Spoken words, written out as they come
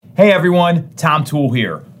Hey everyone, Tom Toole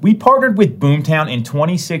here. We partnered with Boomtown in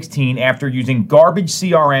 2016 after using garbage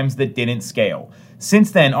CRMs that didn't scale.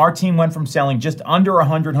 Since then, our team went from selling just under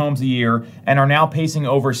 100 homes a year and are now pacing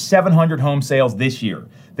over 700 home sales this year.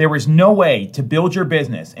 There is no way to build your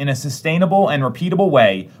business in a sustainable and repeatable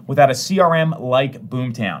way without a CRM like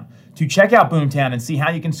Boomtown. To check out Boomtown and see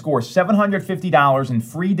how you can score $750 in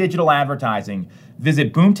free digital advertising,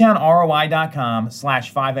 visit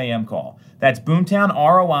boomtownroi.com/5am call. That's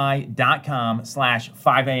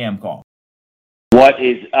boomtownroi.com/5am call. What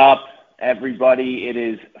is up, everybody? It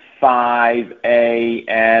is 5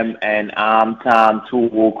 a.m. and I'm Tom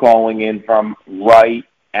Toole calling in from right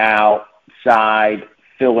outside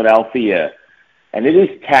Philadelphia. And it is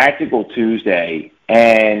Tactical Tuesday.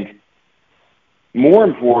 And more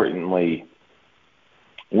importantly,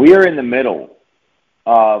 we are in the middle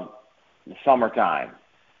of the summertime.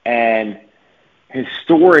 And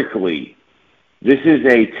historically, this is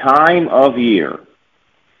a time of year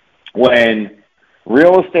when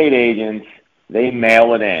real estate agents, they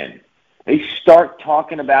mail it in. They start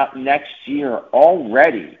talking about next year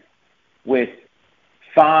already with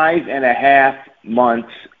 5.5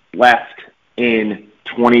 months left in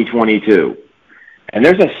 2022. And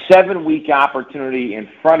there's a 7-week opportunity in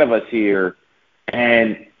front of us here.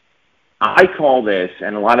 And I call this,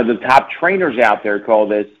 and a lot of the top trainers out there call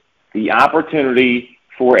this, the opportunity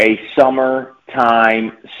for a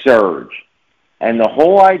summertime surge. And the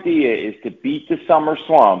whole idea is to beat the summer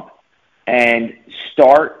slump and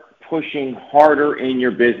start pushing harder in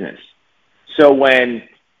your business. So when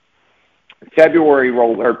September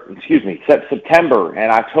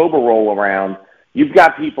and October roll around, you've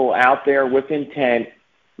got people out there with intent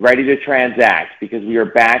ready to transact because we are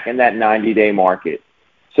back in that 90-day market.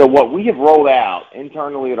 So what we have rolled out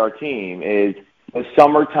internally at our team is a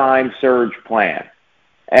summertime surge plan.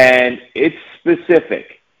 And it's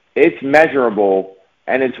specific, it's measurable,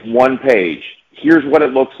 and it's one page. Here's what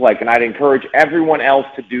it looks like, and I'd encourage everyone else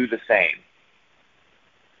to do the same.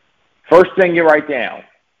 First thing you write down,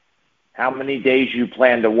 how many days you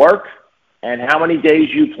plan to work and how many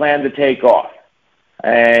days you plan to take off.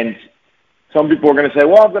 And some people are going to say,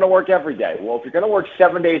 well, I'm going to work every day. Well, if you're going to work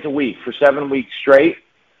 7 days a week for 7 weeks straight,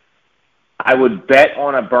 I would bet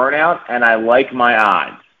on a burnout, and I like my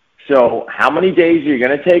odds. So how many days are you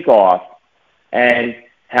going to take off, and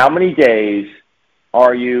how many days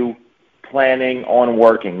are you planning on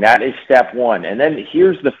working? That is step one. And then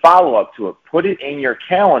here's the follow-up to it. Put it in your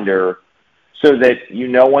calendar so that you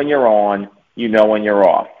know when you're on, you know when you're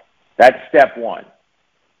off. That's step one.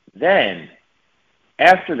 Then,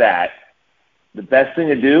 after that, the best thing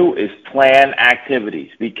to do is plan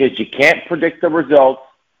activities because you can't predict the results.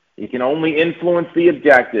 You can only influence the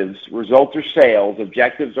objectives. Results are sales.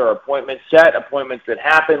 Objectives are appointments set, appointments that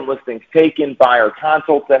happen, listings taken, buyer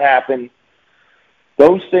consults that happen.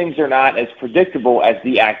 Those things are not as predictable as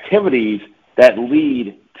the activities that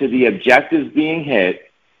lead to the objectives being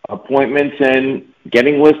hit, appointments and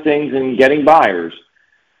getting listings and getting buyers,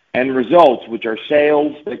 and results, which are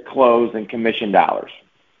sales that close and commission dollars.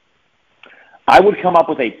 I would come up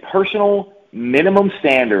with a personal minimum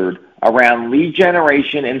standard around lead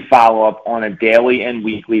generation and follow-up on a daily and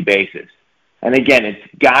weekly basis. And again, it's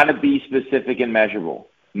got to be specific and measurable.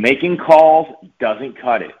 Making calls doesn't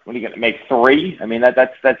cut it. When are you going to make 3? I mean,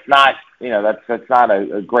 that's not, that's not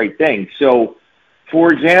a great thing. So,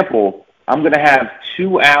 for example, I'm going to have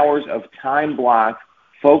 2 hours of time blocked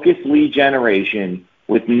focused lead generation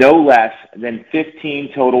with no less than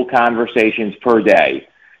 15 total conversations per day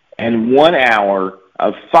and 1 hour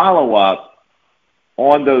of follow-up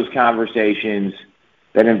on those conversations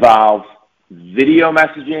that involves video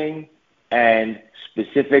messaging and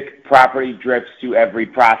specific property drips to every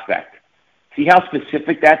prospect. See how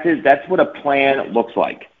specific that is? That's what a plan looks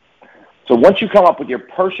like. So once you come up with your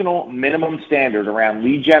personal minimum standard around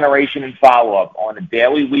lead generation and follow-up on a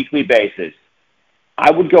daily, weekly basis, I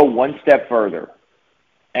would go one step further.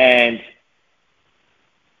 And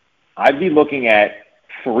I'd be looking at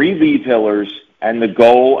 3 lead pillars and the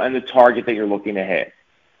goal and the target that you're looking to hit.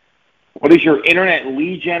 What is your internet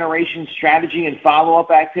lead generation strategy and follow-up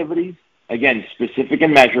activities? Again, specific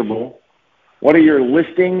and measurable. What are your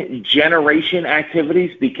listing generation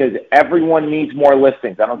activities? Because everyone needs more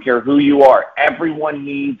listings. I don't care who you are. Everyone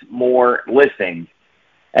needs more listings.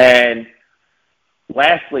 And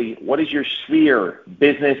lastly, what is your sphere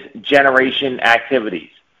business generation activities?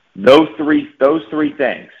 Those three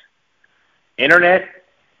things. Internet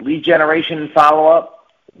lead generation and follow-up,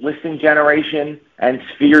 listing generation, and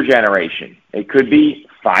sphere generation. It could be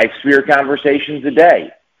 5 sphere conversations a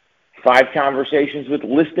day, 5 conversations with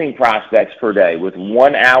listing prospects per day, with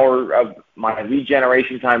 1 hour of my lead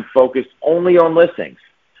generation time focused only on listings.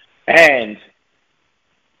 And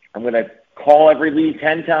I'm going to call every lead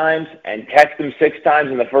 10 times and text them 6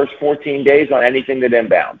 times in the first 14 days on anything that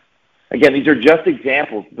inbounds. Again, these are just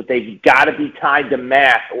examples, but they've got to be tied to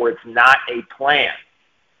math or it's not a plan.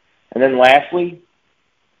 And then lastly,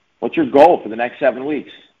 what's your goal for the next 7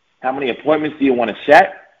 weeks? How many appointments do you want to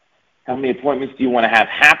set? How many appointments do you want to have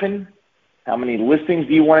happen? How many listings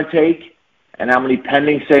do you want to take? And how many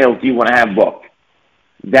pending sales do you want to have booked?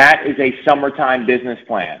 That is a summertime business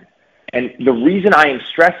plan. And the reason I am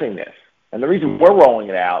stressing this, and the reason we're rolling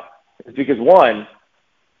it out, is because, one,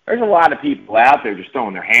 there's a lot of people out there just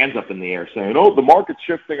throwing their hands up in the air saying, oh, the market's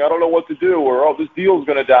shifting, I don't know what to do, or, oh, this deal's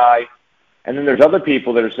going to die. And then there's other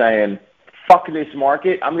people that are saying, fuck this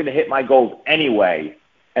market, I'm going to hit my goals anyway,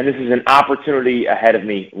 and this is an opportunity ahead of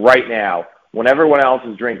me right now when everyone else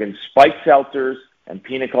is drinking spiked seltzers and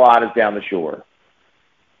pina coladas down the shore.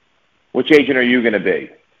 Which agent are you going to be?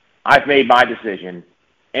 I've made my decision.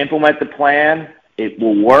 Implement the plan. It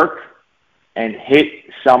will work, and hit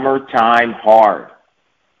summertime hard.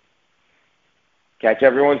 Catch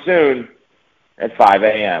everyone soon at 5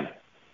 a.m.